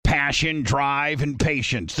Passion, drive, and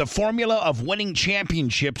patience. The formula of winning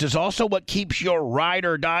championships is also what keeps your ride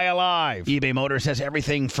or die alive. eBay Motors has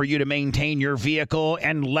everything for you to maintain your vehicle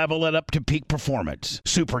and level it up to peak performance.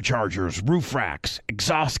 Superchargers, roof racks,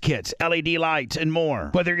 exhaust kits, LED lights, and more.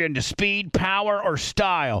 Whether you're into speed, power, or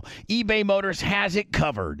style, eBay Motors has it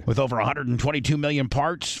covered. With over 122 million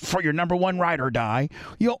parts for your number one ride or die,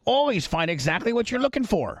 you'll always find exactly what you're looking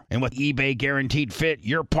for. And with eBay Guaranteed Fit,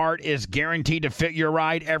 your part is guaranteed to fit your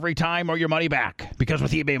ride every time or your money back. Because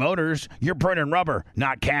with eBay Motors, you're burning rubber,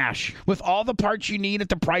 not cash. With all the parts you need at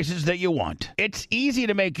the prices that you want. It's easy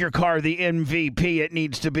to make your car the MVP it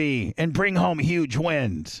needs to be and bring home huge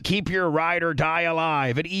wins. Keep your ride or die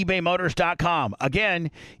alive at ebaymotors.com. Again,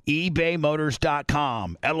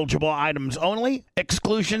 ebaymotors.com. Eligible items only.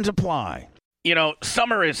 Exclusions apply. You know,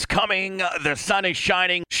 summer is coming, the sun is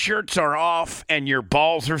shining, shirts are off, and your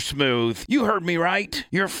balls are smooth. You heard me right.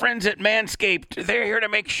 Your friends at Manscaped, they're here to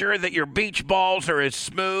make sure that your beach balls are as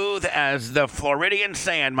smooth as the Floridian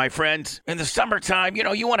sand, my friends. In the summertime, you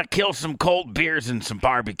know, you want to kill some cold beers and some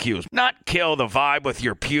barbecues, not kill the vibe with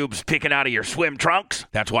your pubes picking out of your swim trunks.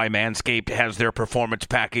 That's why Manscaped has their Performance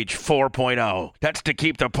Package 4.0. That's to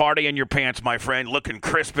keep the party in your pants, my friend, looking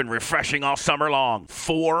crisp and refreshing all summer long.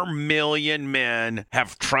 4 million men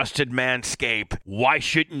have trusted Manscaped. Why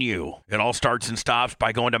shouldn't you? It all starts and stops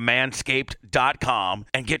by going to manscaped.com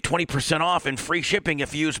and get 20% off and free shipping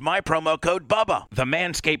if you use my promo code Bubba. The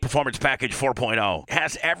Manscaped Performance Package 4.0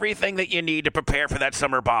 has everything that you need to prepare for that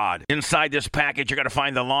summer bod. Inside this package, you're going to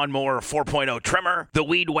find the Lawnmower 4.0 trimmer, the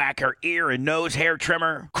Weed Whacker ear and nose hair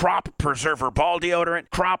trimmer, Crop Preserver ball deodorant,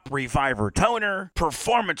 Crop Reviver toner,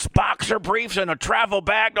 Performance boxer briefs, and a travel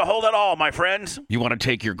bag to hold it all, my friends. You want to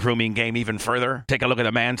take your grooming game even further? Take a look at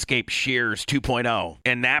the Manscaped Shears 2.0.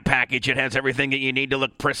 In that package, it has everything that you need to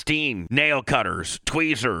look pristine. Nail cutters,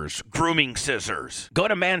 tweezers, grooming scissors. Go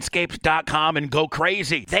to manscaped.com and go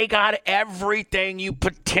crazy. They got everything you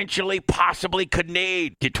potentially possibly could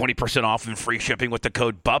need. Get 20% off and free shipping with the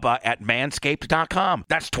code Bubba at manscaped.com.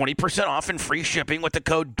 That's 20% off and free shipping with the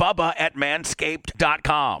code Bubba at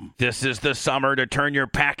manscaped.com. This is the summer to turn your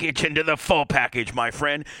package into the full package, my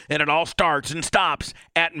friend, and it all starts and stops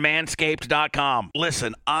at manscaped.com.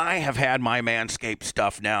 Listen, I have had my Manscaped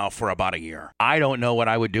stuff now for about a year. I don't know what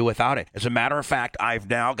I would do without it. As a matter of fact, I've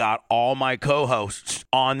now got all my co-hosts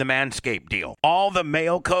on the Manscaped deal. All the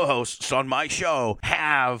male co-hosts on my show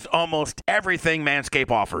have almost everything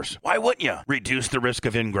Manscaped offers. Why wouldn't you? Reduce the risk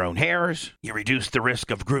of ingrown hairs. You reduce the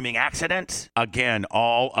risk of grooming accidents. Again,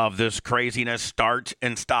 all of this craziness starts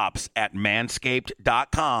and stops at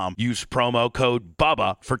manscaped.com. Use promo code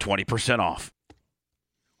Bubba for 20% off.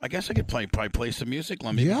 I guess I could probably play some music.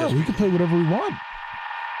 We can play whatever we want.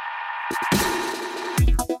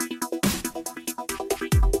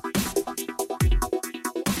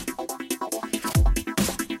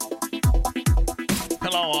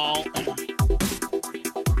 Hello, all.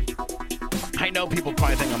 I know people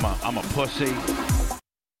probably think I'm a pussy.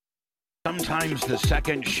 Sometimes the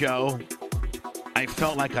second show, I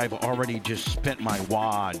felt like I've already just spent my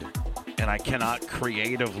wad, and I cannot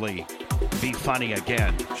creatively be funny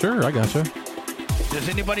again. Sure, I gotcha. Does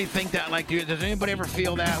anybody think that? Like, does anybody ever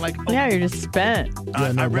feel that? Like, yeah, you're just spent.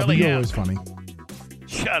 Yeah, no, I really you're am. always funny.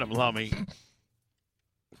 Shut up, Lummy.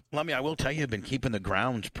 Lummy, I will tell you, I've been keeping the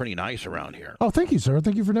grounds pretty nice around here. Oh, thank you, sir.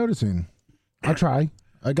 Thank you for noticing. I try.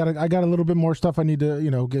 I got a little bit more stuff I need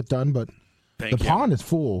to get done, but the pond is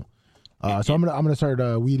full. So I'm gonna start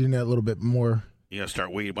weeding it a little bit more. You gonna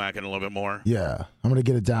start weed whacking a little bit more? Yeah, I'm gonna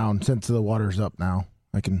get it down since the water's up now.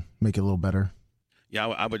 I can make it a little better. Yeah,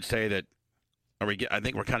 I would say that. I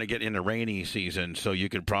think we're kind of getting into rainy season, so you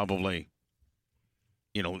could probably,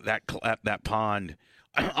 that pond.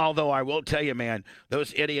 Although I will tell you, man,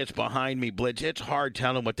 those idiots behind me, Blitz. It's hard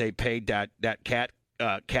telling what they paid that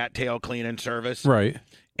cattail cleaning service, right?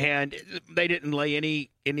 And they didn't lay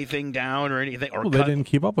anything down or anything, or they didn't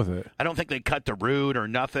keep up with it. I don't think they cut the root or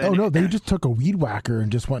nothing. Oh no, they just took a weed whacker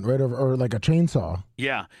and just went right over, or like a chainsaw.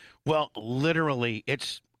 Yeah, well, literally,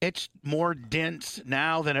 it's more dense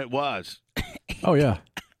now than it was. Oh yeah,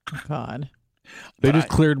 God. They just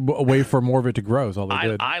cleared a way for more of it to grow. Is all they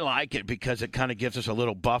did. I like it because it kind of gives us a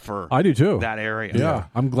little buffer. I do too. That area. Yeah,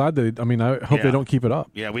 I'm glad I hope they don't keep it up.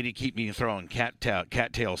 Yeah, we need to keep me throwing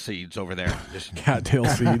cattail seeds over there. Just cattail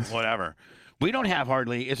seeds. Whatever. We don't have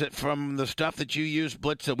hardly. Is it from the stuff that you use,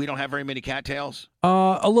 Blitz, that we don't have very many cattails?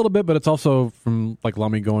 A little bit, but it's also from like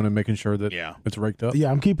Lummy going and making sure that it's raked up.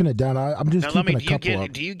 Yeah, I'm keeping it down. I'm just keeping a couple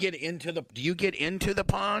up. Do you get into the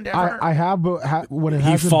pond ever? I have, but when it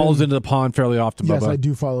he falls into the pond fairly often. Yes, Bubba. I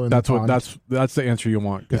do fall in. That's the pond. That's the answer you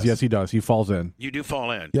want because yes, he does. He falls in. You do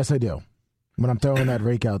fall in. Yes, I do. when I'm throwing that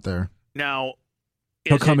rake out there. Now,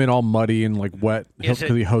 he'll come in all muddy and like wet because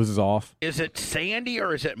he hoses off. Is it sandy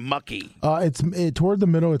or is it mucky? It's toward the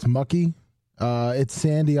middle. It's mucky. It's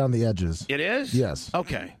sandy on the edges. It is? Yes.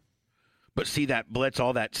 Okay. But see that blitz,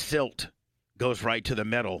 all that silt goes right to the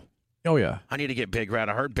middle. Oh, yeah. I need to get Big Red.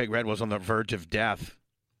 I heard Big Red was on the verge of death.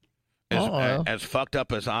 As fucked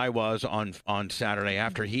up as I was on Saturday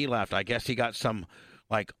after he left, I guess he got some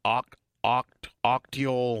like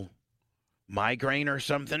octial migraine or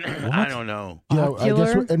something. I don't know. Yeah, ocular?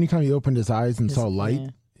 I guess anytime he opened his eyes and saw light,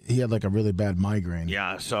 he had like a really bad migraine.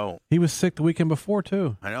 Yeah, so he was sick the weekend before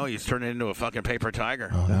too. I know he's turning into a fucking paper tiger.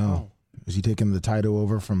 Oh no! Is he taking the Tido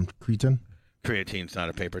over from Cretin? Creatine's not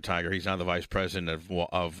a paper tiger. He's now the vice president of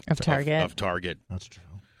Target. Of Target. That's true.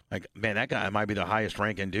 Like, man, that guy might be the highest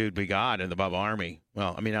ranking dude we got in the Bubba Army.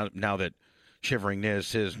 Well, I mean, now that Shivering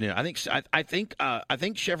Niz is new, I think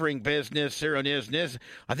Shivering Business, Zero Niz,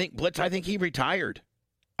 I think Blitz, I think he retired.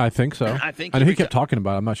 I think so. I know he kept talking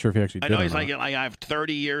about it. I'm not sure if he actually did. I know he's like, I have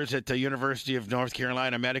 30 years at the University of North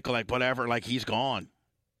Carolina Medical, like whatever, like he's gone.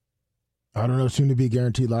 I don't know, soon to be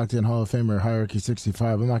guaranteed locked in Hall of Famer Hierarchy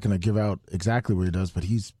 65. I'm not going to give out exactly what he does, but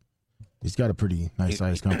he's got a pretty nice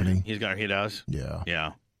sized company. He does? Yeah.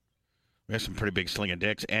 Yeah. We have some pretty big slinging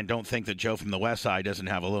dicks, and don't think that Joe from the West Side doesn't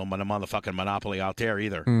have a little motherfucking monopoly out there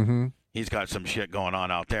either. Mm-hmm. He's got some shit going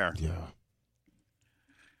on out there. Yeah.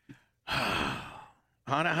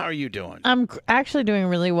 Hannah, how are you doing? I'm actually doing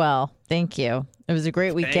really well. Thank you. It was a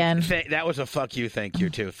great weekend. That was a fuck you, thank you,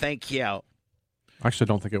 too. Thank you. I actually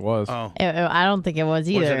don't think it was. Oh. I don't think it was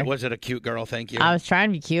either. Was it a cute girl, thank you? I was trying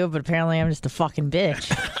to be cute, but apparently I'm just a fucking bitch.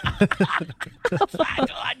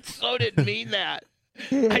 I so didn't mean that.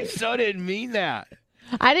 I so didn't mean that.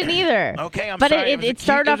 I didn't either. Okay, I'm but sorry. It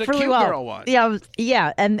started off really well. Girl one.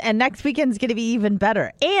 Yeah, and next weekend's going to be even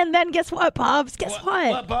better. And then guess what, Bubs? Guess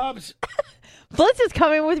what? What, Bubs? Blitz is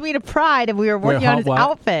coming with me to Pride, and we were working on his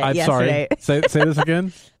outfit yesterday. Sorry. Say this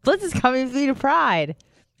again. Blitz is coming with me to Pride.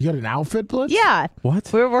 You got an outfit, Blitz? Yeah.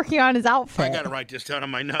 What? We were working on his outfit. I got to write this down on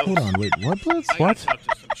my notes. Hold on, wait, what, Blitz? What?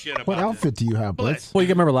 What outfit do you have, Blitz? Well, you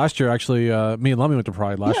can remember last year, actually, me and Lummy went to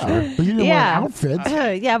Pride last year. But you didn't wear an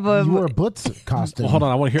outfit. Yeah, but you wore a Blitz costume. Well, hold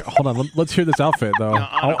on, I want to hear. Hold on, let's hear this outfit though. No,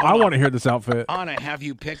 I want to hear this outfit. Anna, have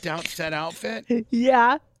you picked out said outfit?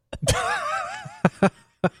 Yeah.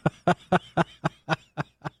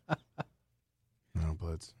 No,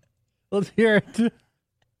 Blitz. Let's hear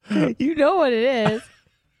it. You know what it is.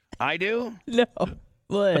 I do? No,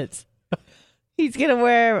 Blitz. He's gonna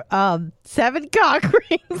wear 7 cock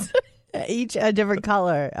rings, each a different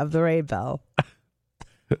color of the rainbow.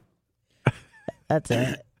 That's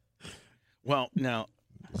it. Well, now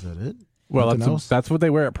is that it? Well, that's what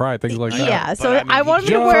they wear at Pride, things like that. Yeah, so I want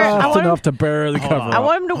him to wear enough to barely cover. I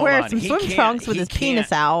want him to wear some swim trunks with his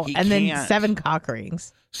penis out, and then 7 cock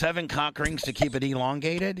rings. 7 cock rings to keep it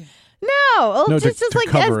elongated? No, just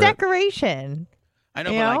like as decoration. I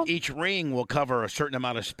know, but like each ring will cover a certain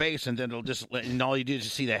amount of space, and then it'll and all you do is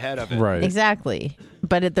just see the head of it. Right. Exactly.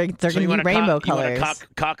 But they're going to be rainbow colors. You want to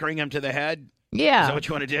cock ring him to the head? Yeah. Is that what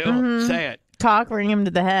you want to do? Mm-hmm. Say it. Cock ring him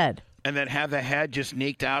to the head. And then have the head just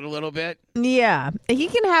sneaked out a little bit? Yeah. He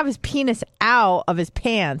can have his penis out of his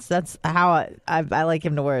pants. That's how I like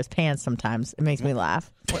him to wear his pants sometimes. It makes me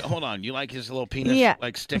laugh. Wait, hold on. You like his little penis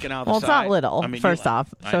like sticking out the side? Well, it's not little, first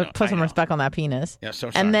off. So put some respect on that penis. Yeah, so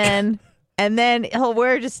sorry. And then he'll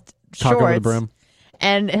wear just shorts. Cock over the brim.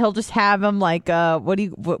 And he'll just have him like,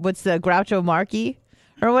 what's the Groucho Marchi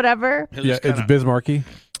or whatever? Yeah, it's Bismarcky.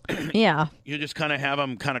 Yeah. You just kind of have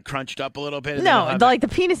him kind of crunched up a little bit. No, like the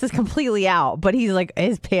penis is completely out, but he's like,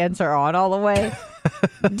 his pants are on all the way.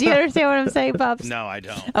 Do you understand what I'm saying, Bubs? No, I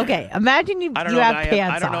don't. Okay, imagine you have pants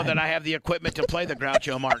on. I don't know that I have the equipment to play the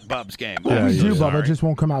Groucho Mark Bubs game. Yeah, you do, Bubba. It just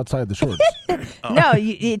won't come outside the shorts. No,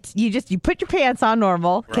 you put your pants on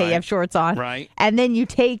normal. Okay, you have shorts on. Right. And then you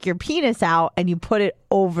take your penis out and you put it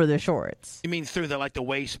over the shorts. You mean through the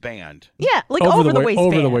waistband? Yeah, like over the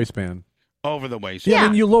waistband. Over the waistband. Over the waistband. Yeah, I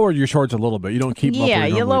mean, you lower your shorts a little bit. You don't keep them up where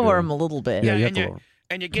you lower them a little bit. Yeah, you have to lower.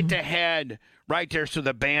 And you get the head right there, so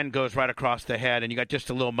the band goes right across the head, and you got just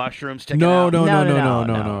a little mushroom sticking out.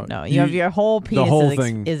 No. You have your whole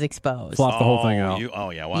penis is exposed. Flop the whole thing out.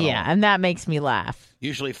 Yeah, and that makes me laugh.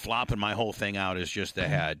 Usually, flopping my whole thing out is just the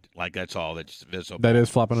head. Like that's all that's visible. That is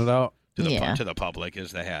flopping it out to the public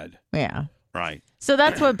is the head. Yeah. Right. So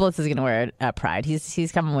that's what Blitz is going to wear at Pride.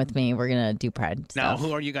 He's coming with me. We're going to do Pride stuff. Now,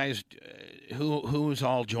 who are you guys? Who's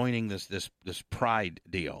all joining this Pride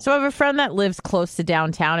deal? So I have a friend that lives close to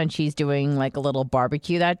downtown, and she's doing like a little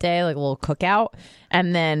barbecue that day, like a little cookout.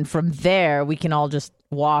 And then from there, we can all just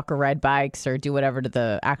walk or ride bikes or do whatever to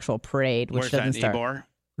the actual parade, which Where's doesn't that, start. Ybor?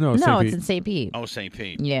 No, it's in St. Pete. Oh, St.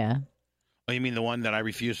 Pete. Yeah. Oh, you mean the one that I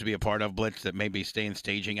refuse to be a part of, Blitz, that maybe stay in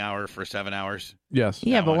staging hour for 7 hours? Yes.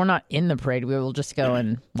 Yeah, but we're not in the parade. We will just go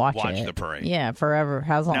and watch the parade. Yeah, forever.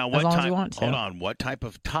 As long as we want to. Hold on. What type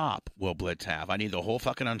of top will Blitz have? I need the whole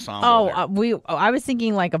fucking ensemble. I was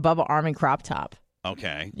thinking like a Bubba Army crop top.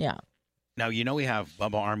 Okay. Yeah. Now, we have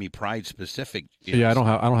Bubba Army Pride specific. Yeah, I don't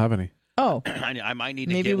have any. Oh. I might need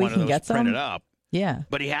to Maybe get we one can of those get some? printed up. Yeah.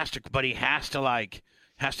 But he has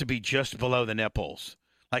to be just below the nipples.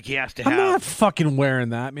 Like he has to have. I'm not fucking wearing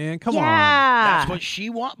that, man. Come on. That's what she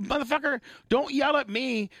wants, motherfucker. Don't yell at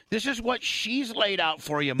me. This is what she's laid out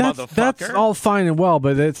for you, motherfucker. That's all fine and well,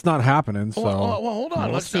 but it's not happening. So well, hold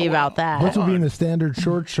on. Let's see about that. Blitz will be in a standard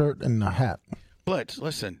short shirt and a hat. Blitz,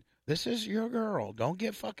 listen. This is your girl. Don't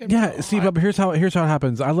get fucking. Yeah, see, but here's how it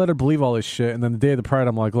happens. I let her believe all this shit, and then the day of the Pride,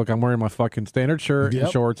 I'm like, look, I'm wearing my fucking standard shirt and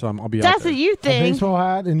shorts. I'll be out That's there. what you A think. baseball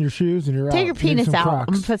hat and your shoes, and you're out. Take your penis out. Crocs.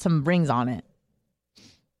 I'm gonna put some rings on it.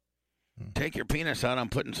 Take your penis out. I'm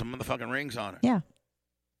putting some motherfucking rings on it. Yeah.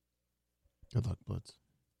 Good luck, Blitz.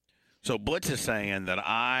 So Blitz is saying that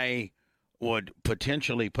I would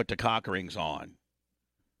potentially put the cock rings on,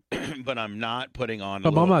 but I'm not putting on.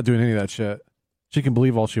 I'm not doing any of that shit. She can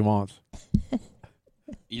believe all she wants.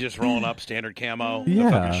 You just rolling up standard camo, Yeah.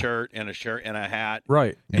 a fucking shirt and a hat,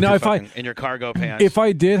 Right. and Now, in your cargo pants. if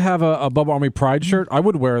I did have a Bubba Army Pride shirt, I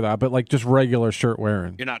would wear that, but like just regular shirt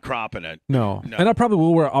wearing. You're not cropping it. No. And I probably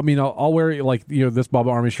will wear. I mean, I'll wear like this Bubba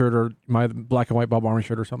Army shirt or my black and white Bubba Army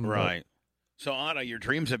shirt or something. Right. So Anna, your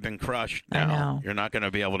dreams have been crushed. I Now know. you're not going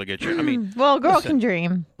to be able to get your. I mean, well, a girl listen, can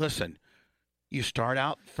dream. Listen, you start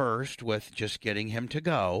out first with just getting him to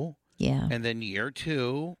go. Yeah. And then year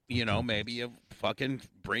 2, maybe you fucking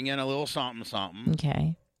bring in a little something.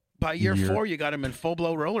 Okay. By year 4, you got him in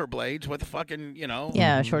full-blow rollerblades with fucking,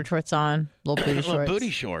 Yeah, short shorts on, little booty shorts. booty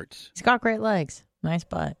shorts. He's got great legs. Nice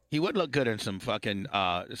butt. He would look good in some fucking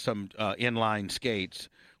inline skates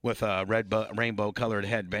with a rainbow-colored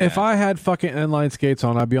headband. If I had fucking inline skates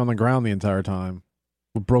on, I'd be on the ground the entire time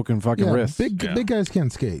with broken fucking wrists. Big guys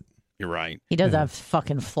can't skate. You're right. He does have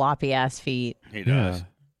fucking floppy ass feet. He does. Yeah.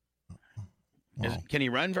 Wow. Can he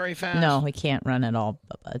run very fast? No, he can't run at all.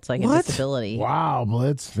 It's like What? a disability. Wow,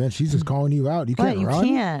 Blitz. Man, she's just calling you out. You What? can't You run?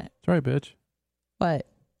 can't. That's right, bitch. What?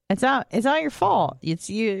 It's not your fault. It's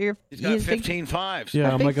you. He's got 15 fives.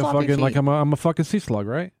 Yeah, I'm big like a floppy fucking feet. I'm a fucking sea slug,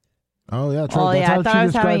 right? Oh, yeah. Oh, yeah. I thought I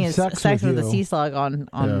was having described sex with you. a sea slug on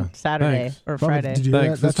Yeah. Saturday Thanks. or Bubba, Friday. did you hear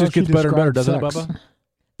Thanks. that? This That's how just gets she better and better, described doesn't it, sex. Bubba?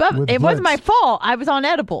 But With it wasn't my Blitz. fault. I was on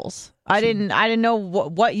edibles. I didn't know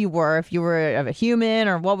what you were, if you were a human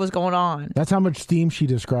or what was going on. That's how much steam she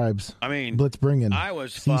describes. I mean, Blitz bringing. I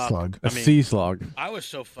was sea fucked. slug. A sea slug. I was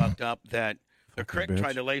so fucked up that the crick bitch.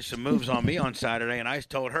 tried to lay some moves on me on Saturday, and I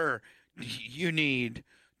told her, "You need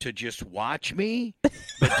to just watch me,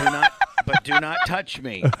 but do not touch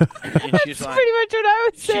me." And she's That's like, pretty much what I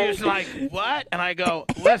was saying. she's like, "What?" And I go,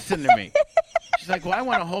 "Listen to me." She's like, "Well, I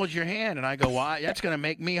want to hold your hand," and I go, "Why? That's going to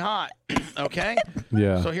make me hot." Okay.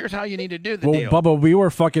 Yeah. So here's how you need to do the Well, deal. Bubba, we were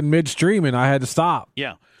fucking midstream and I had to stop.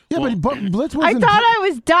 Yeah. Yeah, Well, but Blitz I wasn't. thought I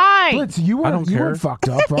was dying. Blitz, you I don't care. weren't fucked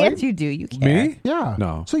up, right? Yes, you do. You care. Me? Yeah.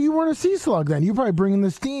 No. So you weren't a sea slug then. You probably bringing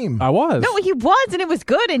the steam. I was. No, he was, and it was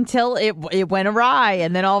good until it went awry,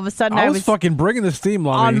 and then all of a sudden I was fucking bringing the steam,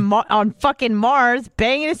 Lonnie. on fucking Mars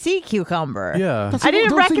banging a sea cucumber. Yeah. That's- I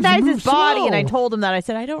didn't those things recognize move his body, and I slow. told him that. I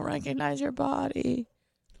said, I don't recognize your body.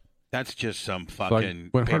 That's just some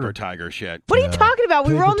fucking went paper harder. tiger shit. What are you talking about?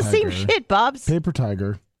 We were Paper on the same tiger. shit, Bubs. Paper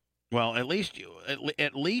tiger. Well, at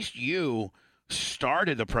least you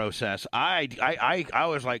started the process. I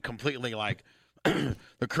was like completely like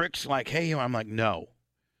the crick's like, "Hey," I'm like, "No."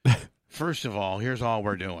 First of all, here's all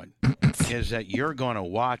we're doing is that you're going to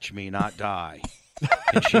watch me not die.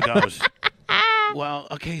 And she goes, "Well,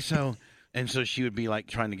 okay, so." And so she would be like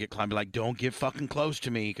trying to get climbed, be like, "Don't get fucking close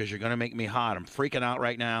to me because you're going to make me hot. I'm freaking out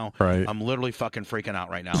right now. Right. I'm literally fucking freaking out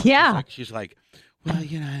right now." Yeah. She's like, "Well,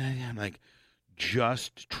 I'm like,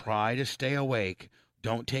 just try to stay awake.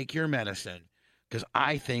 Don't take your medicine because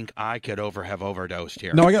I think I could have overdosed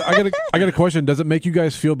here." No, I got a question. Does it make you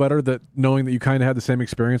guys feel better that knowing that you kind of had the same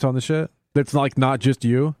experience on the shit? That's like not just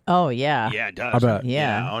you. Oh, yeah. Yeah, it does. I bet.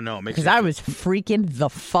 Yeah. Oh, no. It makes Because it I was freaking the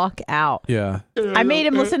fuck out. Yeah. I made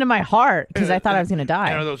him listen to my heart because I thought I was going to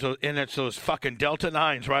die. and it's those fucking Delta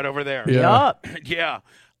 9s right over there. Yeah. Yup. Yeah.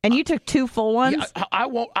 And you took 2 full ones? Yeah,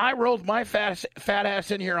 I rolled my fat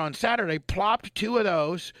ass in here on Saturday, plopped 2 of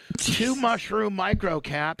those, 2 mushroom micro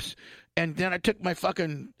caps, and then I took my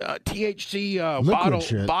fucking THC Liquid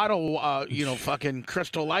shit. bottle, fucking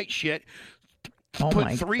Crystal Light shit,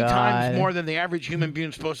 Put 3 times more than the average human being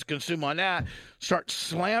is supposed to consume on that.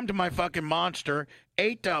 Slammed my fucking Monster,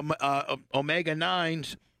 ate omega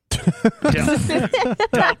 9s.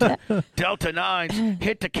 Delta 9s,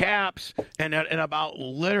 hit the caps, and in about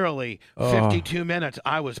literally 52 minutes,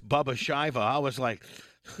 I was Bubba Shiva. I was like,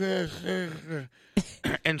 and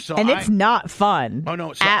it's not fun. Oh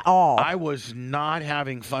no, at all. I was not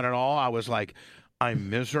having fun at all. I was like,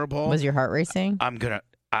 I'm miserable. Was your heart racing? I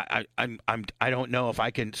don't know if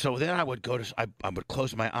I can. So then I would I would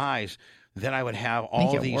close my eyes. Then I would have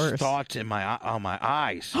all these thoughts on my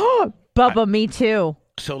eyes. Bubba, me too.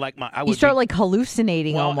 So like you start like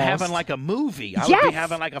hallucinating almost. Having like a movie. I would be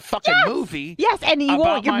having like a fucking movie. Yes, and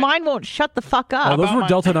your mind won't shut the fuck up. Oh, those were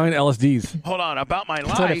Delta 9 LSDs. Hold on, about my life.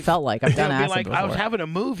 That's what it felt like. I've done acid before. I was having a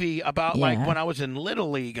movie about like when I was in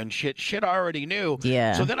Little League and shit. Shit I already knew.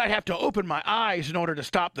 Yeah. So then I'd have to open my eyes in order to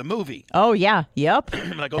stop the movie. Oh yeah. Yep.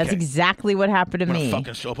 Like, okay, that's exactly what happened to me. I'm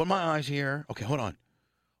fucking open my eyes here. Okay, hold on.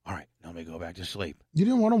 All right, now let me go back to sleep. You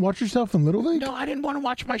didn't want to watch yourself in Little League? No, I didn't want to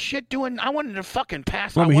watch my shit I wanted to fucking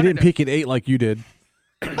pass. Well, I mean, he didn't peak at 8 like you did.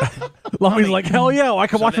 Lummy's like, hell yeah, I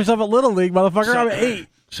can watch myself at Little League, motherfucker. I'm at 8.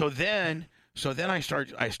 So then I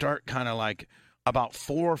start kind of like about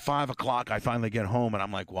 4 or 5 o'clock. I finally get home and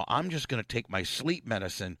I'm like, well, I'm just gonna take my sleep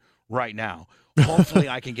medicine right now. Hopefully,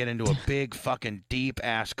 I can get into a big fucking deep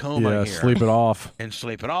ass coma here. Sleep it off. And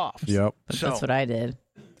sleep it off. Yep. That's what I did.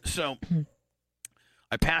 So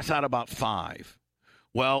I pass out about 5.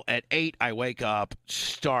 Well, at 8, I wake up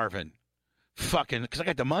starving. Fucking, because I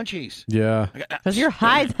got the munchies. Yeah. Because you're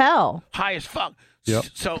high as hell. High as fuck. Yep.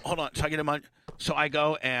 So, hold on. So I get a munch. So I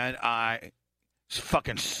go and I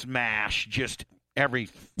fucking smash just every...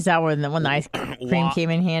 Is that when the ice cream came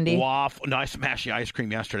in handy? No, I smashed the ice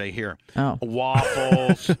cream yesterday here. Oh.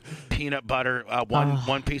 Waffles, peanut butter,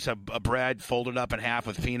 one piece of bread folded up in half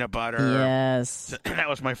with peanut butter. Yes. That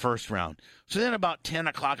was my first round. So then about 10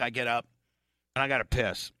 o'clock I get up and I got to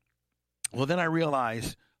piss. Well, then I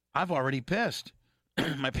realize I've already pissed.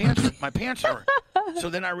 my pants are... So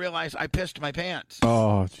then I realize I pissed my pants.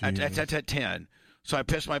 Oh, geez. That's at 10. So I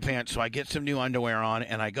piss my pants, so I get some new underwear on,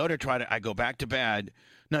 and I go back to bed.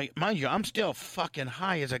 Now, mind you, I'm still fucking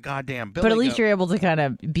high as a goddamn billy But at least you're able to kind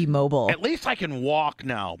of be mobile. At least I can walk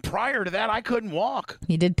now. Prior to that, I couldn't walk.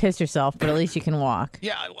 You did piss yourself, but at least you can walk.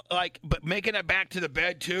 Yeah, but making it back to the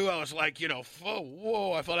bed, too, I was like,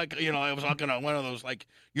 whoa, I felt like, I was on one of those, like,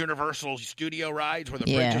 Universal studio rides where the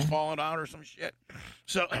bridge is falling out or some shit.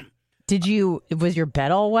 So... Was your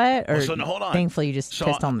bed all wet? Or hold on. Thankfully, you just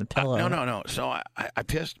pissed on the pillow. No. So I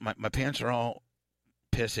pissed. My pants are all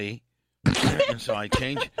pissy. And so I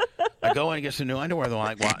go in and get some new underwear.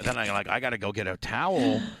 I got to go get a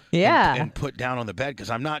towel and put down on the bed because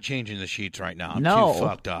I'm not changing the sheets right now. I'm too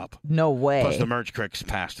fucked up. No way. Plus the merge crick's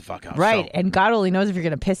passed the fuck out. Right. So, and God only knows if you're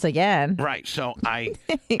going to piss again. Right. So I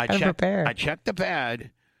checked the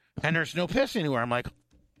bed and there's no piss anywhere. I'm like,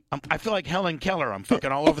 I feel like Helen Keller. I'm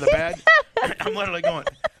fucking all over the bed. I'm literally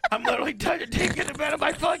taking the bed.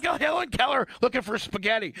 I feel like Helen Keller looking for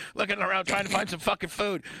spaghetti, looking around trying to find some fucking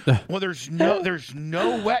food. Well, there's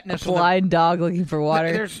no wetness. A blind dog looking for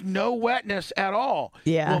water. There's no wetness at all.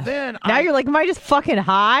 Yeah. Well, then you're like, am I just fucking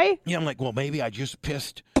high? Yeah, I'm like, well, maybe I just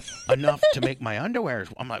pissed enough to make my underwear.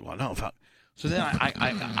 I'm like, well, no, fuck. So then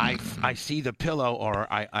I see the pillow, or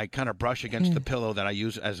I kind of brush against the pillow that I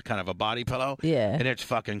use as kind of a body pillow. Yeah. And it's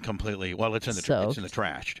fucking completely, it's in the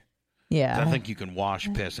trash. Yeah. I think you can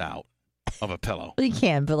wash piss out of a pillow. Well, you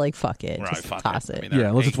can, but fuck it. Right, just fuck toss it. it.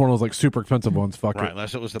 Unless it's one of those like super expensive ones. Fuck it. Right,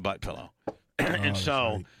 unless it was the butt pillow. And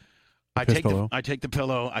so I take the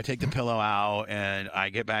pillow out, and I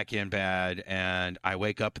get back in bed, and I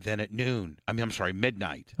wake up then at noon.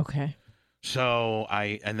 Midnight. Okay. So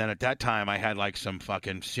and then at that time I had like some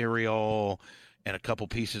fucking cereal and a couple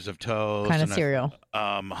pieces of toast. Kind of cereal?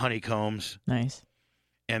 Honeycombs. Nice.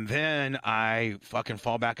 And then I fucking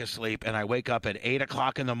fall back asleep, and I wake up at 8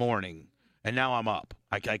 o'clock in the morning, and now I'm up.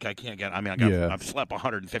 I can't get. I've slept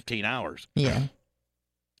 115 hours. Yeah.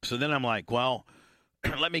 So then I'm like, well,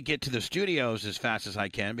 let me get to the studios as fast as I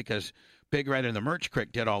can because Big Red and the Merch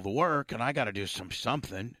Crick did all the work, and I got to do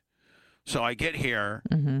something. So I get here,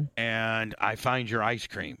 and I find your ice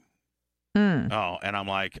cream. Oh, and I'm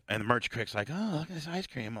like, and the Merch Crick's like, oh, look at this ice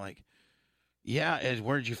cream. I'm like, yeah,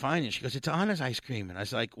 where did you find it? She goes, it's Anna's ice cream. And I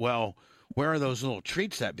was like, well, where are those little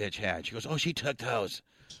treats that bitch had? She goes, oh, she took those.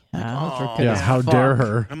 Like, how dare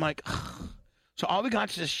her? I'm like, ugh. So all we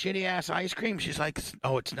got is this shitty-ass ice cream? She's like,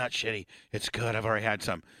 oh, it's not shitty. It's good. I've already had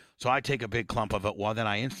some. So I take a big clump of it, then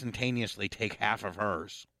I instantaneously take half of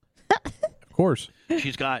hers. Of course.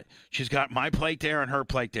 She's got my plate there and her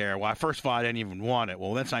plate there. Well, first of all, I didn't even want it.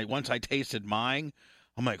 Well, once I tasted mine,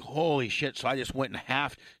 I'm like, holy shit. So I just went and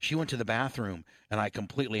halved. She went to the bathroom, and I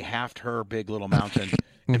completely halved her big little mountain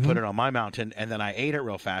and put it on my mountain, and then I ate it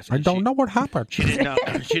real fast. I don't know what happened. She didn't know.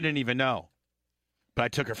 She didn't even know. But I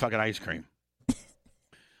took her fucking ice cream.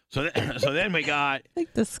 So then we got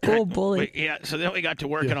like the school bully. So then we got to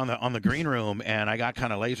working on the green room, and I got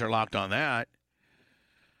kind of laser locked on that.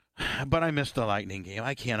 But I missed the Lightning game.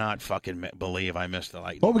 I cannot fucking believe I missed the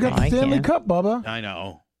Lightning. Well, we got the Stanley Cup, Bubba. I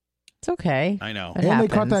know. It's okay. I know. And they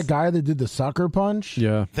caught that guy that did the sucker punch.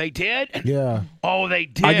 Yeah. They did? Yeah. Oh, they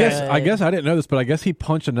did. I guess I didn't know this, but I guess he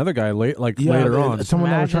punched another guy later on. Someone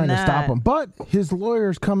that was trying to stop him. But his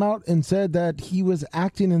lawyers come out and said that he was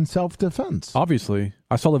acting in self-defense. Obviously.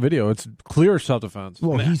 I saw the video. It's clear self-defense.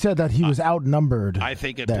 Well, he said that he was outnumbered. I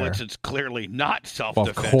think at Blitz it's clearly not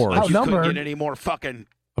self-defense. Well, of course. Like outnumbered. You couldn't get any more fucking...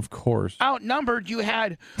 Of course. Outnumbered, you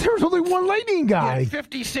had... There was only one Lightning guy.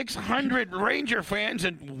 5,600 Ranger fans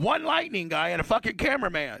and one Lightning guy and a fucking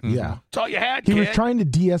cameraman. Yeah. That's all you had, He kid. was trying to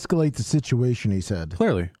de-escalate the situation, he said.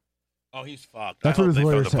 Clearly. Oh, he's fucked. That's what his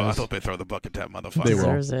lawyer I says. hope they throw the book at that motherfucker. They will.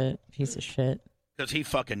 Deserves it. Piece of shit. Because he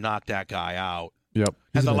fucking knocked that guy out. Yep.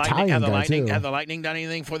 He's an Italian guy, too. Have the Lightning done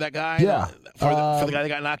anything for that guy? Yeah. For the guy that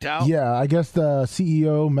got knocked out? Yeah, I guess the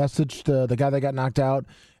CEO messaged the guy that got knocked out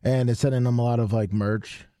and is sending him a lot of like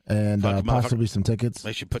merch and possibly some tickets.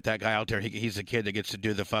 They should put that guy out there. He's the kid that gets to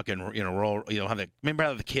do the fucking roll. Remember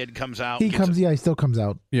how the kid comes out? He still comes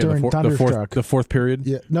out during the Thunderstruck. the fourth period.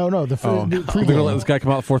 Yeah, no, the We're gonna let this guy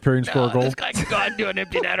come out the fourth period and score a goal. This guy can go out and do an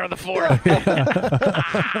empty net on the fourth.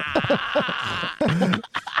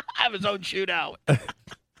 Have his own shootout.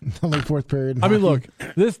 Only fourth period. I mean, look,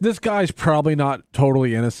 this guy's probably not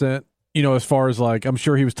totally innocent. As far as like, I'm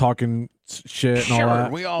sure he was talking shit and all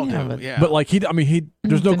that. We all do. Yeah. But like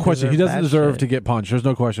there's no question. He doesn't deserve shit. to get punched. There's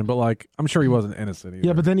no question. But like, I'm sure he wasn't innocent either.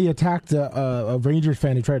 Yeah, but then he attacked a Rangers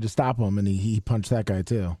fan who tried to stop him, and he punched that guy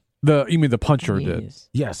too. You mean the puncher did?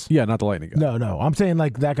 Yes. Yeah, not the Lightning guy. No. I'm saying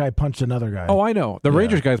like that guy punched another guy. Oh, I know. The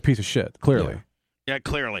Rangers guy's a piece of shit. Clearly. Yeah,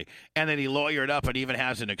 clearly. And then he lawyered up and even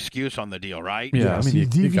has an excuse on the deal, right? Yeah. Yes, I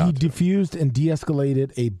mean, he got to. diffused and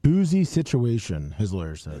de-escalated a boozy situation. His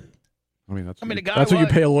lawyer said. That's the guy what you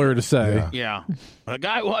pay a lawyer to say. Yeah. The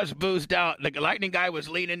guy was boozed out. The Lightning guy was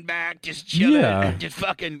leaning back, just chilling, just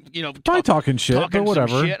fucking, probably talking shit, talking but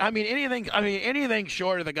whatever. Some shit. I mean, anything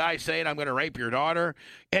short of the guy saying, "I'm going to rape your daughter,"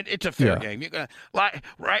 and it's a fair game. You're gonna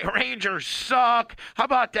Rangers suck. How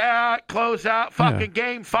about that? Close out. Fucking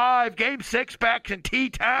Game 5, Game 6 back in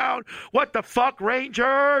T-Town. What the fuck,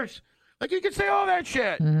 Rangers? Like you can say all that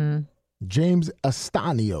shit. Mm-hmm. James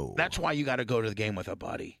Astanio. That's why you got to go to the game with a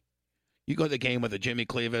buddy. You go to the game with a Jimmy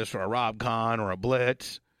Clevis or a Rob Kahn or a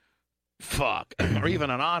Blitz, or even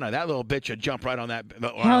an Anna. That little bitch would jump right on that.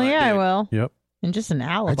 Hell yeah, I will. Yep. And just an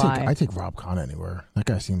alibi. I take Rob Kahn anywhere. That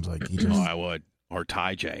guy seems like he just. Oh, I would. Or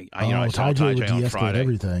Ty J. I saw Ty J Ty would J on de-escalate Friday.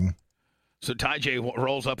 everything. So Ty J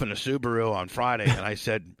rolls up in a Subaru on Friday, and I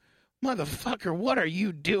said, "Motherfucker, what are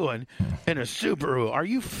you doing in a Subaru? Are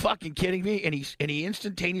you fucking kidding me?" And he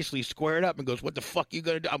instantaneously squared up and goes, "What the fuck you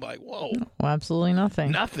gonna do?" I'm like, "Whoa, well, absolutely nothing.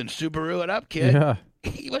 nothing. Subaru it up, kid." Yeah.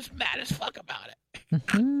 He was mad as fuck about it.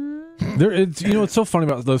 It's so funny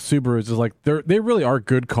about those Subarus is like they really are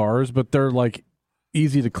good cars, but they're like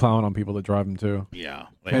easy to clown on people that drive them too. Yeah,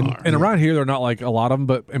 and around here they're not like a lot of them,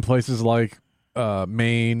 but in places like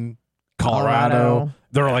Maine, Colorado,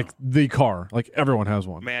 they're like the car. Like everyone has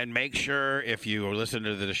one. Man, make sure if you are listening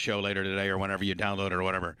to the show later today or whenever you download it or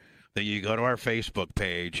whatever, that you go to our Facebook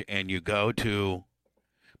page and you go to.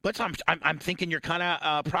 But I'm thinking you're kind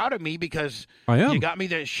of proud of me because I am. You got me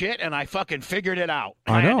this shit and I fucking figured it out.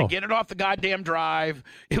 I know. had to get it off the goddamn drive.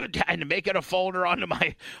 I had to make it a folder onto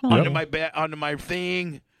my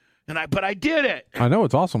thing, but I did it. I know,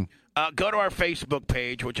 it's awesome. Go to our Facebook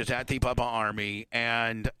page, which is at the Bubba Army,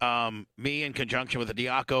 and me, in conjunction with the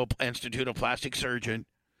Diaco Institute of Plastic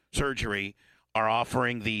Surgery, are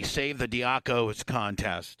offering the Save the Diacos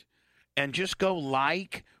contest. And just go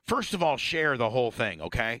first of all, share the whole thing,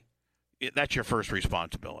 okay? That's your first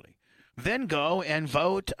responsibility. Then go and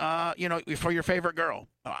vote, for your favorite girl,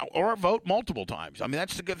 or vote multiple times. I mean,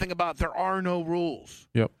 that's the good thing about there are no rules.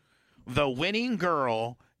 Yep. The winning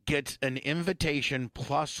girl gets an invitation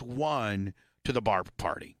 +1 to the bar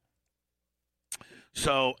party.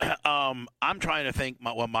 So I'm trying to think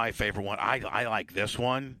what my favorite one. I like this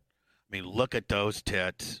one. I mean, look at those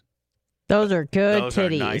tits. Those are good those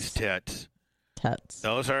titties. Are nice tits. Tuts.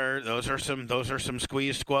 Those are some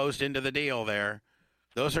squeezed into the deal there.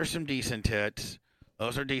 Those are some decent tits.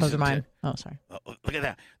 Those are decent. Those are mine. Oh, sorry. Look at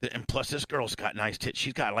that. And plus, this girl's got nice tits.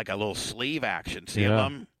 She's got like a little sleeve action. See Yeah.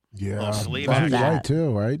 them? Yeah. Little sleeve That's action. right,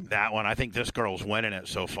 too, right? That one. I think this girl's winning it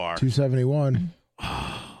so far. 271.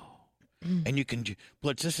 And you can,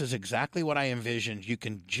 Blitz, this is exactly what I envisioned. You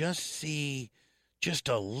can just see just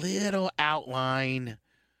a little outline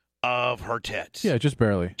of her tits. Yeah, just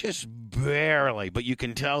barely. Just barely. But you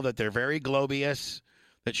can tell that they're very globious,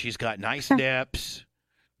 that she's got nice nips.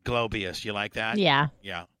 Globious. You like that? Yeah.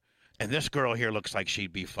 Yeah. And this girl here looks like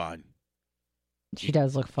she'd be fun. She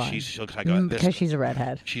does look fun. She looks like because she's a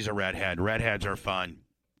redhead. She's a redhead. Redheads are fun.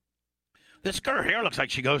 This girl here looks like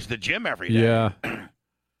she goes to the gym every day. Yeah.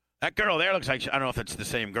 That girl there looks like I don't know if it's the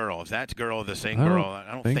same girl. If that girl the same girl,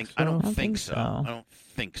 I don't think so. I don't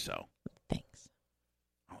think so. Thanks.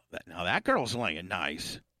 Now that girl's laying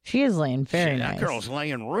nice. She is laying very nice. That girl's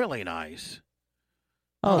laying really nice.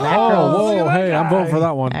 Oh, that girl's. Whoa, hey, I'm voting for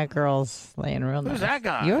that one. That girl's laying real nice. Who's that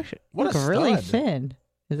guy? You What look a really stud. thin.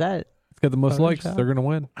 Is that? It's got the most Photoshop? likes. They're gonna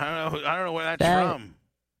win. I don't know where that's from.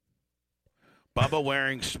 Bubba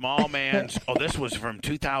wearing small man's. Oh, this was from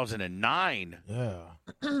 2009. Yeah.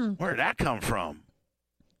 Where did that come from?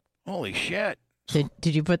 Holy shit!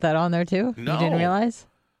 Did you put that on there too? No. You didn't realize?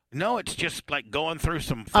 No, it's just like going through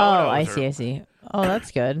some photos. Oh, I see. Oh,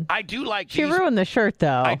 that's good. I do like She these. ruined the shirt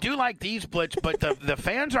though. I do like these Blitz, but the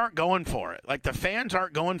fans aren't going for it. Like the fans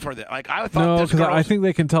aren't going for that. Like I thought. No, this because I girl's- think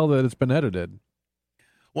they can tell that it's been edited.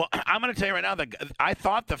 Well, I'm going to tell you right now that I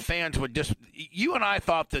thought the fans would just. You and I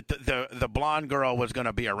thought that the blonde girl was going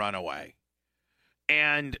to be a runaway,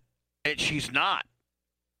 and she's not.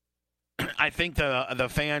 I think the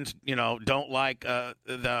fans, don't like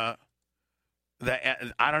the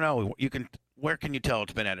I don't know. Where can you tell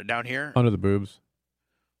it's been edited? Down here? Under the boobs.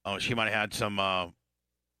 Oh, she might have had some.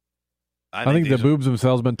 I think the boobs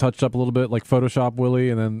themselves have been touched up a little bit, like Photoshop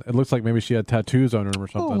Willie, and then it looks like maybe she had tattoos on her or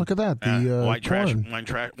something. Oh, look at that. The white corn.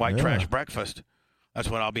 trash breakfast. That's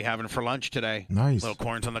what I'll be having for lunch today. Nice. Little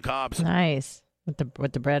corns on the cobs. Nice with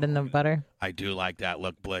the bread and the butter. I do like that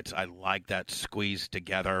look, Blitz. I like that squeezed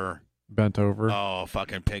together. Bent over. Oh,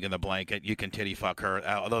 fucking pig in the blanket. You can titty fuck her.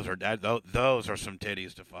 Oh, those are some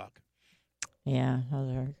titties to fuck. Yeah,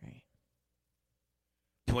 those are great.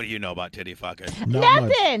 What do you know about titty fucking? Not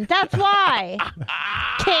much. Nothing. That's why.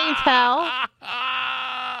 Can't tell.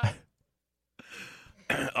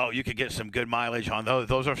 Oh, you could get some good mileage on those.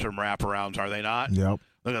 Those are some wraparounds, are they not? Yep.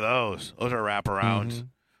 Look at those. Those are wraparounds. Mm-hmm.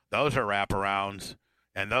 Those are wraparounds.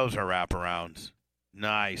 And those are wraparounds.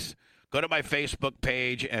 Nice. Go to my Facebook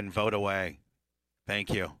page and vote away.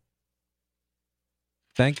 Thank you.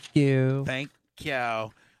 Thank you. Thank you.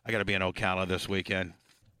 I got to be in Ocala this weekend.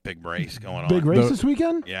 Big race going on. Big race this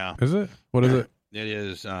weekend? Yeah. Is it? What is it? It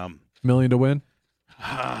is. Million to win?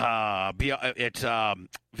 It's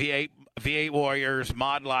V8 Warriors,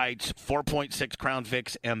 Mod Lights, 4.6 Crown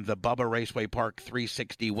Vics, and the Bubba Raceway Park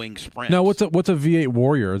 360 Wing Sprint. Now, what's a V8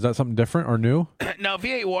 Warrior? Is that something different or new? No,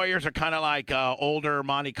 V8 Warriors are kind of like older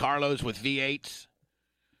Monte Carlos with V8s. Is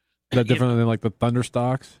that different than like the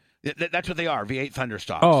Thunderstocks? That's what they are, V8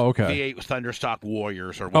 Thunderstocks. Oh, okay. V8 Thunderstock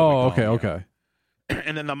Warriors or what we call okay, them, okay.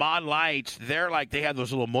 And then the Mod Lights, they have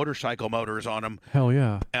those little motorcycle motors on them. Hell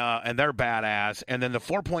yeah. And they're badass. And then the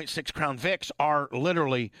 4.6 Crown Vics are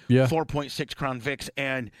literally 4.6 Crown Vics.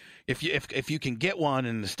 And if you can get one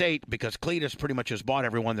in the state, because Cletus pretty much has bought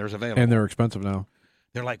every one there's available. And they're expensive now.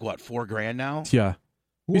 They're like, what, $4,000 now? Yeah.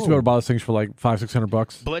 We used to be able to buy those things for like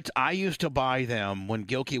 $500-600. Blitz, I used to buy them when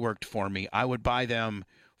Gilkey worked for me. I would buy them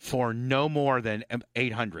for no more than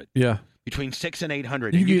 $800. Yeah. Between $600 and $800.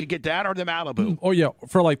 And you could get that or the Malibu. Oh, yeah.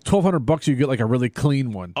 For like $1,200, you get like a really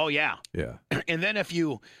clean one. Oh, yeah. Yeah. And then if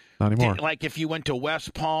you... Not anymore. Like if you went to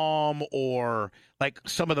West Palm or like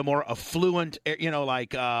some of the more affluent,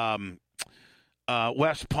 like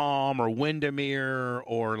West Palm or Windermere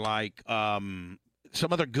or like some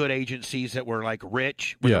other good agencies that were like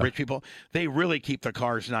rich, with the rich people, they really keep the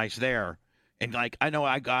cars nice there. And like I know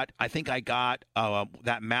I think I got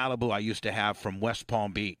that Malibu I used to have from West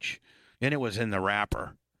Palm Beach, and it was in the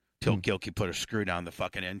wrapper till Gilkey put a screw down the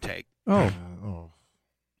fucking intake. Oh.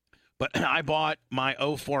 But I bought my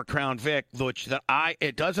 04 Crown Vic, which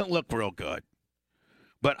it doesn't look real good.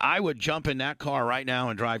 But I would jump in that car right now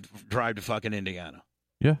and drive to fucking Indiana.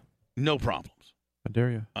 Yeah. No problems. I dare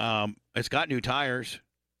you. It's got new tires.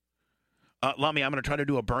 Lummy, I'm going to try to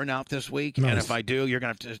do a burnout this week. Nice. And if I do, you're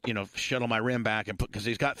going to have to, shuttle my rim back and because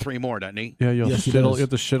he's got 3 more, doesn't he? Yeah, you have to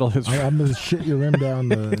shittle his I'm going to shit your rim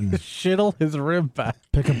down and shittle his rim back.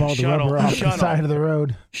 Pick up all the rubber off the side of the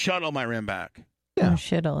road. Shuttle my rim back. Yeah. Oh,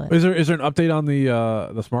 shittle it. Is there an update on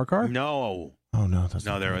the smart car? No. Oh no, it's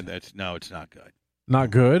not good. Not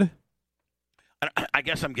good. I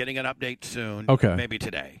guess I'm getting an update soon. Okay. Maybe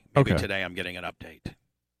today. Maybe Okay. today I'm getting an update.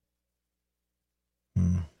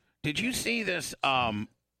 Hmm. Did you see this?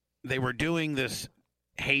 They were doing this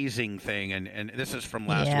hazing thing, and this is from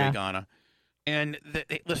last week, Anna. And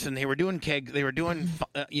listen, they were doing keg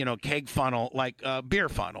funnel, like beer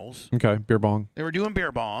funnels. Okay, beer bong. They were doing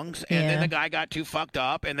beer bongs, and then the guy got too fucked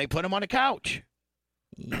up, and they put him on a couch.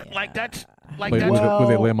 Yeah. Like that's Like, that's. would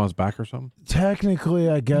they lay him on his back or something? Technically,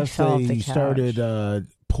 I guess fell off they the couch. started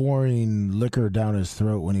pouring liquor down his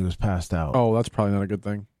throat when he was passed out. Oh, that's probably not a good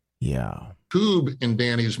thing. Yeah. Tube in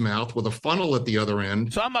Danny's mouth with a funnel at the other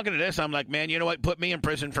end. So I'm looking at this. I'm like, man, you know what? Put me in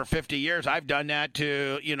prison for 50 years. I've done that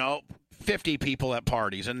to 50 people at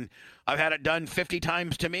parties, and I've had it done 50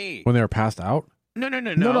 times to me. When they were passed out?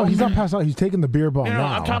 No, he's not passed out. He's taking the beer bong No, now.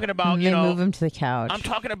 I'm talking about They move him to the couch. I'm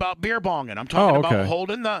talking about beer bonging. I'm talking okay.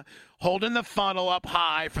 about holding the funnel up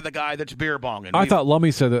high for the guy that's beer bonging. I thought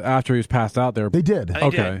Lummy said that after he was passed out there. They did. They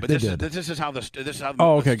Okay. did, but They this did. is how the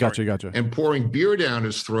Oh, okay, story- gotcha. And pouring beer down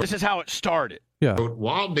his throat This is how it started. Yeah.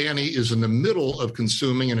 while Danny is in the middle of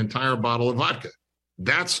consuming an entire bottle of vodka.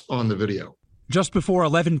 That's on the video. Just before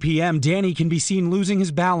 11 p.m., Danny can be seen losing his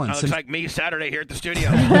It balance. looks like me Saturday here at the studio.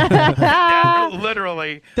 That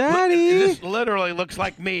literally, Daddy. this literally looks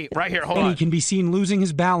like me right here. Hold Danny on. can be seen losing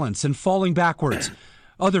his balance and falling backwards.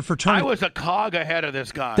 Other I fraternity was a cog ahead of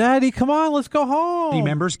this guy. Daddy, come on, let's go home.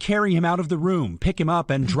 members carry him out of the room, pick him up,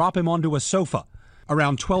 and drop him onto a sofa.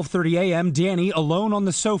 Around 12:30 a.m., Danny, alone on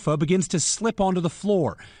the sofa, begins to slip onto the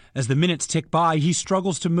floor. As the minutes tick by, he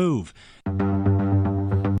struggles to move.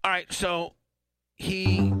 All right, so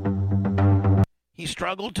he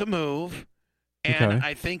struggled to move, and Okay.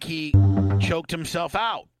 I think he choked himself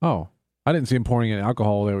out. Oh, I didn't see him pouring any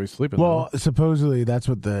alcohol while he was sleeping. Well, supposedly that's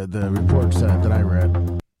what the report said that I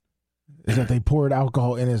read. Is that they poured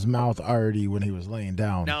alcohol in his mouth already when he was laying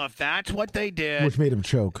down, Now, if that's what they did, which made him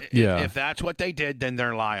choke. if that's what they did, then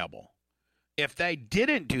they're liable. If they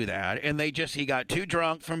didn't do that, and he got too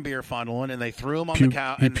drunk from beer funneling, and they threw him on the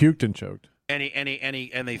couch, He puked and choked. and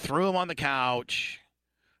they threw him on the couch,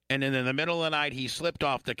 and then in the middle of the night he slipped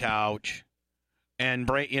off the couch, and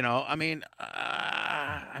I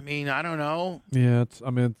don't know. Yeah, it's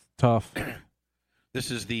tough.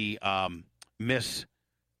 This is the Miss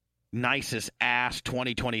Nicest Ass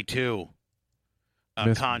 2022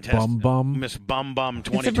 Miss contest. Bum Bum. Miss Bum Bum It's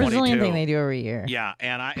 2022. a Brazilian thing they do every year. Yeah,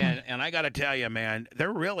 and I got to tell you, man,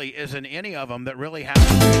 there really isn't any of them that really have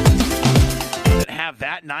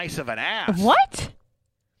that nice of an ass. What?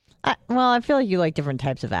 Well, I feel like you like different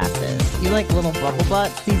types of asses. You like little bubble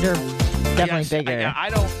butts. These are definitely bigger. I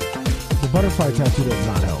don't. The butterfly tattoo does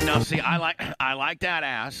not help. No, see, I like that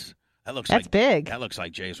ass. That's That's big. That looks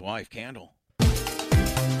like Jay's wife, Candle.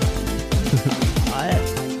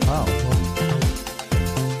 Oh,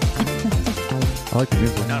 I like the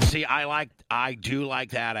music. Now, see, I do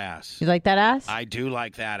like that ass. You like that ass? I do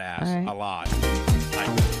like that ass All right. a lot.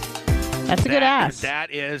 That's a good ass.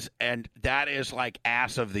 That is like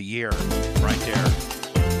ass of the year right there.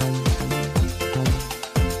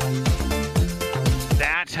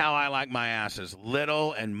 That's how I like my asses,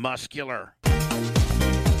 little and muscular.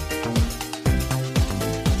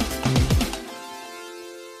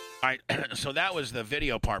 All right, so that was the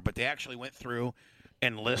video part, but they actually went through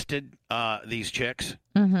and listed these chicks.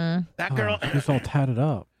 Mm-hmm. That girl, He's all tatted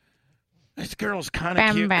up. this girl's kind of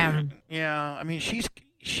Bam, cute. bam. Yeah, I mean, she's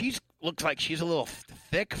looks like she's a little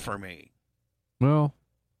thick for me. Well,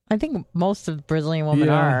 I think most of Brazilian women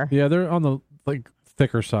are. Yeah, they're on the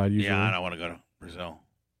thicker side usually. Yeah, I don't want to go to Brazil.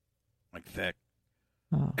 Like thick.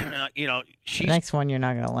 Oh. The The next one you're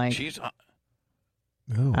not going to like. she's oh,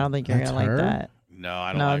 I don't think you're going that's to like her? that. no,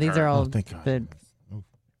 I don't No, like these her. are all Oh, thank God. the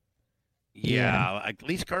Yeah, like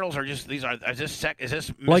these girls are just is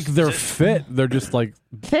this Like they're is this- fit. They're just like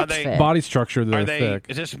thick they- fit. body structure. Are They're they? thick.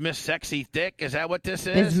 Is this Miss Sexy Thick? Is that what this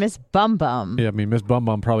It's is? Miss Bum Bum. Yeah, I mean Miss Bum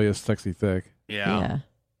Bum probably is sexy thick. Yeah.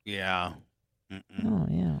 Yeah. Mm-mm. Oh,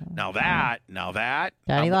 yeah. Now that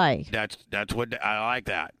Daddy like. that's what I like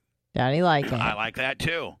that. Daddy like it. I like that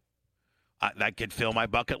too. That could fill my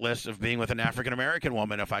bucket list of being with an African American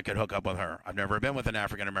woman if I could hook up with her. I've never been with an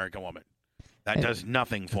African American woman. That does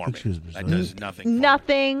nothing for me. think she was That Brazilian. does nothing. For me.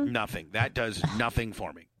 Nothing. Nothing. That does nothing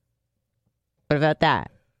for me. What about that?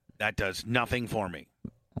 That does nothing for me.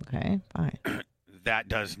 Okay, fine. That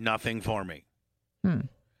does nothing for me.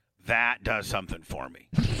 That does something for me.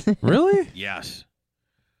 Really? Yes.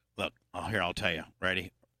 Look, I'll tell you.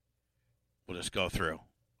 Ready? We'll just go through.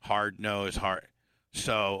 Hard nose, hard.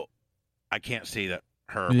 So I can't see her,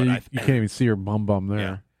 but You can't even see her bum bum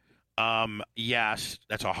there. Yes,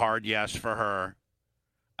 that's a hard yes for her.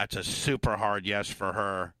 That's a super hard yes for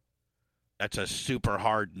her. That's a super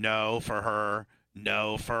hard no for her.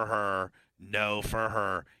 No for her. No for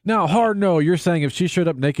her. Now, hard no. You're saying if she showed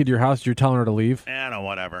up naked to your house, you're telling her to leave? No,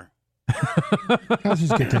 whatever. Let's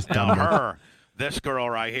just get this done. Now, this girl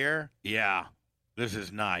right here, yeah, this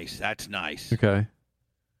is nice. That's nice. Okay.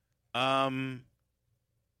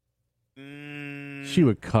 She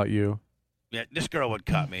would cut you. Yeah, this girl would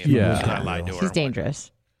cut me. Yeah. I lied to her. She's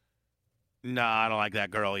dangerous. No, I don't like that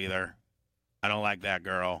girl either. I don't like that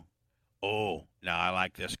girl. Oh, no, I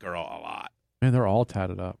like this girl a lot. Man, they're all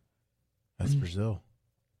tatted up. That's Brazil.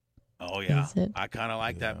 Oh, yeah. Is it? I kind of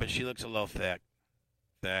like that, but she looks a little thick.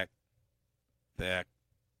 Thick.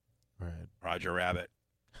 Right. Roger Rabbit.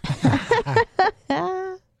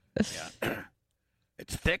 Yeah.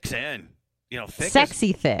 It's thick's in. Thick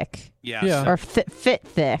Sexy thick. Yeah. Or fit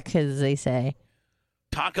thick, as they say.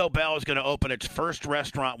 Taco Bell is going to open its first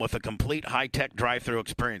restaurant with a complete high-tech drive-thru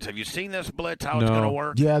experience. Have you seen this, Blitz, how it's going to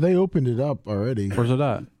work? Yeah, they opened it up already. Where's it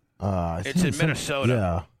at? It's in Minnesota.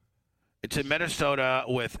 Yeah. It's in Minnesota,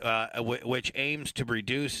 which aims to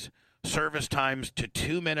reduce service times to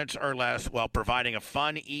 2 minutes or less while providing a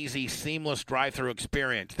fun, easy, seamless drive-thru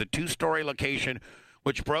experience. The 2-story location,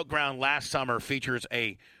 which broke ground last summer, features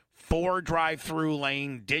a 4 drive-thru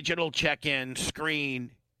lane digital check-in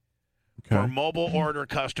screen for mobile order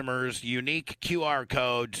customers, unique QR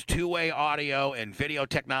codes, 2-way audio and video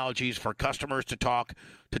technologies for customers to talk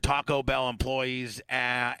to Taco Bell employees,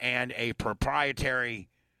 and a proprietary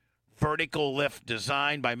vertical lift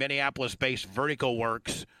designed by Minneapolis-based Vertical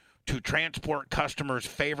Works to transport customers'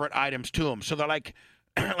 favorite items to them. So they're like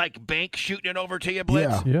bank shooting it over to you,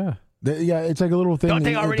 Blitz? Yeah. It's like a little thing. Don't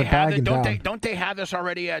they already have it? Don't Don't they have this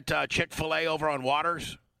already at Chick-fil-A over on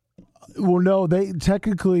Waters? Well, no, they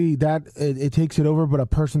technically it takes it over, but a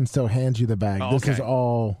person still hands you the bag. Oh, This okay. is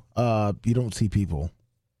all you don't see people.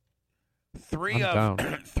 Three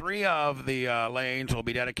of the lanes will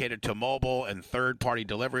be dedicated to mobile and third-party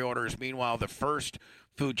delivery orders. Meanwhile, the first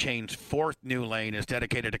food chain's 4th new lane is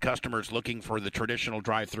dedicated to customers looking for the traditional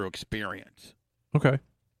drive-thru experience. Okay.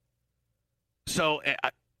 So,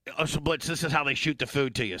 Blitz, this is how they shoot the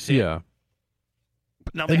food to you. See? Yeah.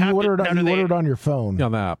 Now And you order it on your phone. Yeah,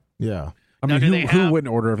 on the app. Yeah. I Now, mean, who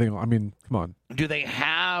wouldn't order everything? I mean, come on. Do they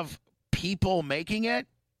have people making it?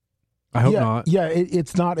 I hope not. Yeah,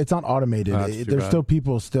 it's not automated. That's too There's bad. still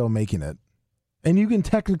people still making it. And you can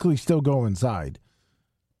technically still go inside.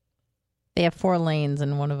 They have 4 lanes,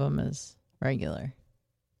 and one of them is regular.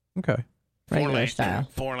 Okay. Regular style.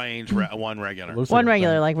 4 lanes, 1 regular. Looks One like a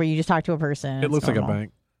regular, bank. like where you just talk to a person. It It's looks like a normal.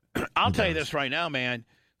 bank. I'll tell you this right now, man.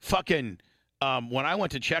 Fucking, when I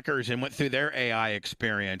went to Checkers and went through their AI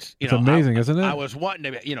experience, It's amazing, isn't it? I was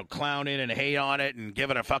wanting to, clown it and hate on it and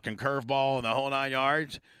give it a fucking curveball and the whole 9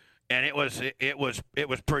 yards, and it was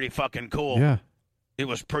pretty fucking cool. Yeah. It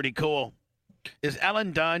was pretty cool. Is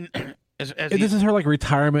Ellen done? This is her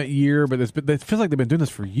retirement year, but it feels like they've been doing this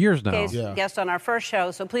for years now. Guest on our first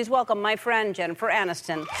show, so please welcome my friend Jennifer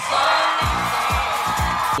Aniston.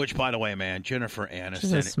 Which, by the way, man, Jennifer Aniston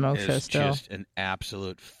She's a smoke show is still. just an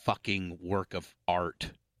absolute fucking work of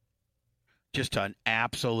art. Just an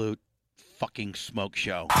absolute fucking smoke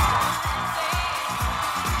show.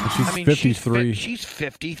 She's 53. She's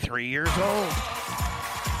 53 years old.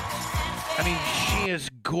 I mean, she is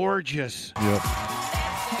gorgeous. Yep.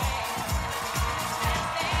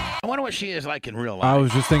 I wonder what she is like in real life. I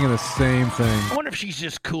was just thinking the same thing. I wonder if she's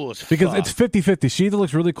just cool as Because fuck. it's 50-50. She either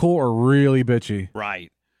looks really cool or really bitchy. Right.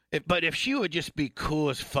 But if she would just be cool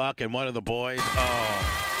as fuck and one of the boys,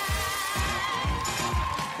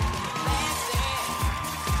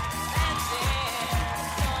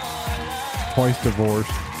 Twice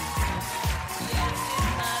divorced.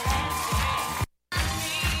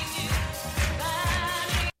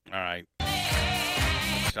 all right.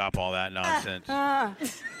 Stop all that nonsense.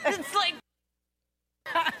 It's like,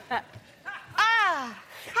 hi.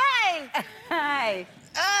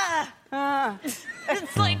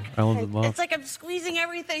 It's like Ellen's in love. it's like I'm squeezing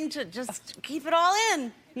everything to just keep it all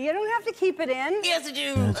in. You don't have to keep it in. Yes, I do.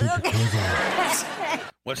 Yeah, take your clothes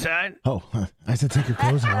off. What's that? Oh, I said take your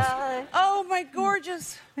clothes off. Oh, my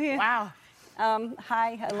gorgeous! Wow.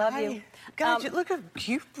 Hi, I love you. God, you look how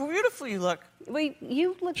beautiful you look. Well,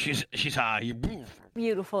 you look She's high.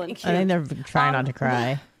 beautiful and cute. I think they're trying not to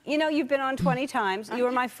cry. You know, you've been on 20 times. You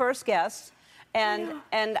were my first guest. And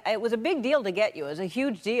it was a big deal to get you. It was a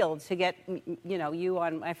huge deal to get, you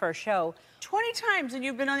on my first show. 20 times, and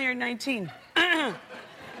you've been on there 19.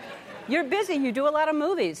 You're busy. You do a lot of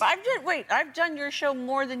movies. I've done your show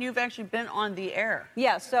more than you've actually been on the air.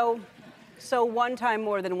 Yeah, so one time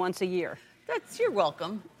more than once a year. You're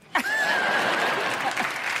welcome.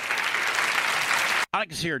 I like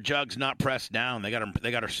to see her jugs not pressed down. They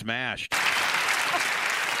got her smashed.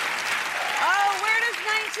 Oh, where does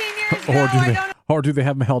 19 years go? Or do they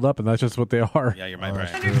have them held up and that's just what they are? Yeah, you're my brain.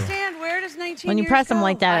 I don't understand. Where does 19 When you years press them go?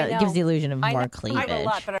 like that, I it gives know. the illusion of more I cleavage. know a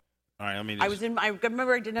lot, but All right, let me just... I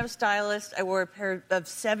remember I didn't have a stylist. I wore a pair of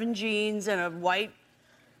 7 jeans and a white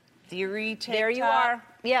Theory tank there you top. are.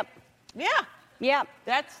 Yep. Yeah. Yep.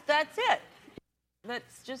 That's it.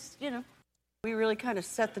 That's just, we really kind of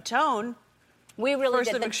set the tone We really for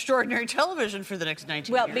did. some extraordinary television for the next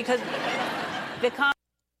 19 Well, years. because the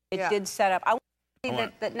it did set up. I want to see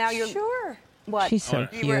that now you're... Sure. What? She's so You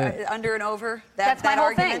cute. were under and over. That's my that whole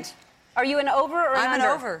argument. thing. Are you an over or an I'm an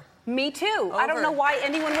under? over. Me too. I don't Over. know why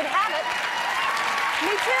anyone would have it.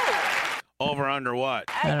 Me too. Over under what?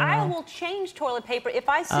 I will change toilet paper if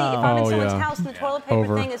I see if I'm in someone's house and the toilet paper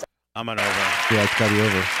Over. thing is I'm an over. Yeah, it's got to be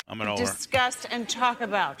over. I'm an over. Discuss and talk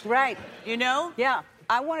about. right. You know? Yeah.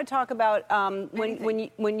 I want to talk about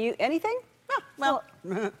when you anything? Well,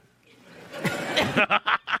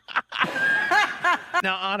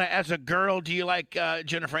 Now, Anna, as a girl, do you like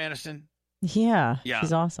Jennifer Aniston? Yeah, Yeah.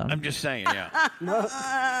 she's awesome. I'm just saying, yeah.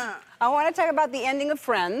 I want to talk about the ending of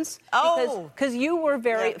Friends. Oh. Because you were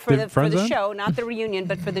very for Did the Friends end? show, not the reunion,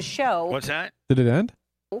 but for the show. What's that? Did it end?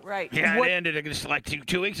 right. Yeah, What- it ended just like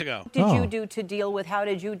two weeks ago. Did Oh. you do to deal with? How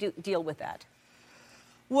did you deal with that?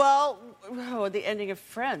 Well, the ending of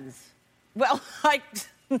Friends. Well, I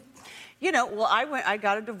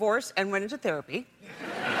got a divorce and went into therapy.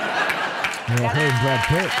 Yeah, her and Brad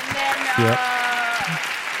Pitt.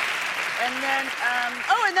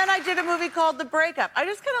 And then I did a movie called The Breakup. I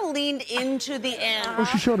just kind of leaned into the end. Oh,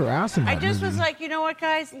 she showed her ass in I that just movie. was like, you know what,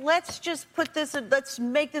 guys? Let's just let's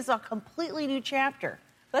make this a completely new chapter.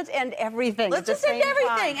 Let's end everything. Let's at the just end same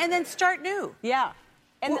everything time. and then start new. Yeah.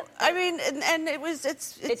 And Well, I mean, and it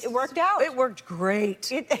worked out. It worked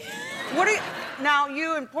great. What are you now?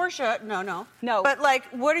 You and Portia? No. But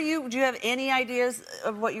like, do you have any ideas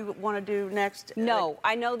of what you want to do next? no,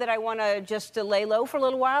 I know that I want to just lay low for a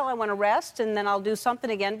little while. I want to rest, and then I'll do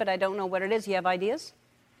something again, but I don't know what it is. You have ideas?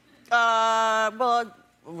 Well, I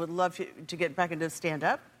would love to get back into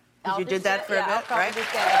stand-up. You did that for a bit, right?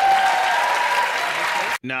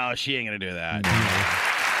 No, she ain't gonna do that.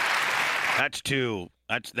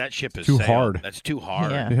 That ship is Too sailed. hard. That's too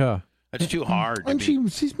hard. Yeah. Yeah. That's too hard. And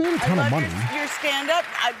she's made a ton I of love money. your stand-up.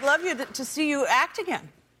 I'd love you to see you act again.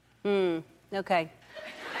 Okay.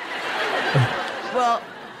 Well,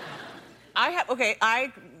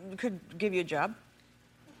 I could give you a job.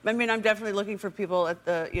 I mean, I'm definitely looking for people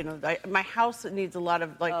at my house needs a lot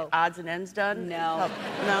of odds and ends done. No.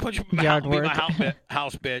 No. Put your Yard be my work.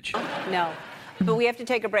 house bitch. No. But we have to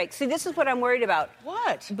take a break. See, this is what I'm worried about.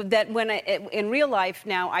 What? But that in real life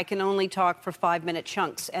now, I can only talk for 5-minute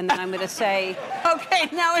chunks, and then I'm going to say, Okay,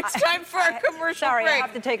 now it's time for a commercial sorry, break. I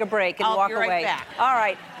have to take a break and I'll walk be right away. back. All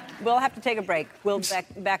right. We'll have to take a break. We'll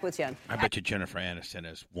back with you. I bet you Jennifer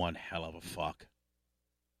Aniston is one hell of a fuck.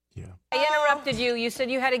 Yeah. I interrupted you. You said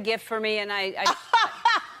you had a gift for me, and I'd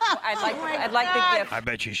like the gift. I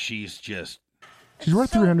bet you she's just. She's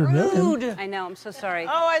worth $300 million. Rude. I know. I'm so sorry. Oh,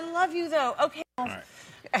 I love you though. Okay. right.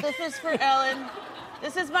 This is for Ellen.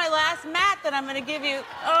 This is my last mat that I'm going to give you.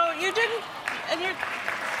 Oh, you didn't, and you're.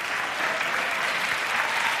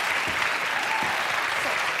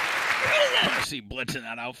 I see Blitz in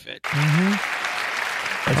that outfit.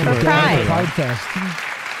 That's For like Pride. Pride Fest.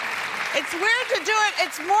 It's weird to do it.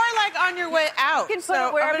 It's more like on your way out. You can put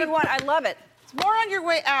it wherever you want. I love it. It's more on your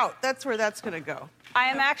way out. That's where that's going to go. I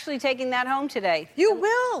am actually taking that home today. You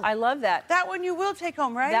will. I love that. That one you will take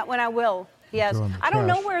home, right? That one I will. Yes. Go in the I don't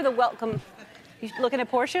know trash. where the welcome. You looking at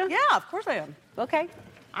Portia? Yeah, of course I am. Okay.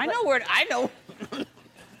 I know where. I know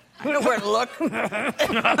where to look.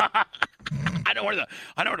 I know where to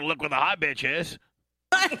look where the hot bitch is.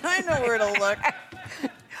 I know where to look.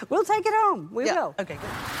 We'll take it home. We will. Okay. Good.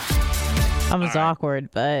 I was awkward,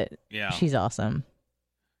 but Yeah. she's awesome.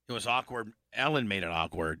 It was awkward. Ellen made it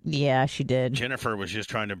awkward. Yeah, she did. Jennifer was just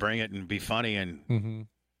trying to bring it and be funny, and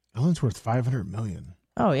Ellen's worth $500 million.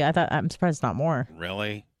 Oh yeah, I'm surprised it's not more.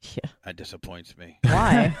 really, Yeah. that disappoints me.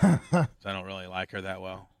 Why? 'Cause I don't really like her that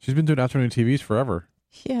well. She's been doing afternoon TVs forever.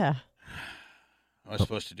 Yeah. I was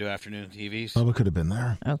supposed to do afternoon TVs. Bubba could have been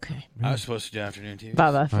there. Okay. I was supposed to do afternoon TVs.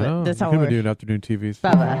 Bubba. I know. That's You how could we're be doing afternoon TVs.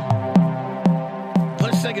 Bubba.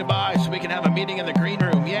 Let's say goodbye so we can have a meeting in the green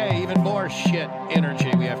room. Yay, even more shit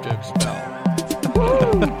energy we have to expel.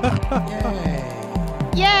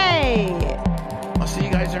 Yay!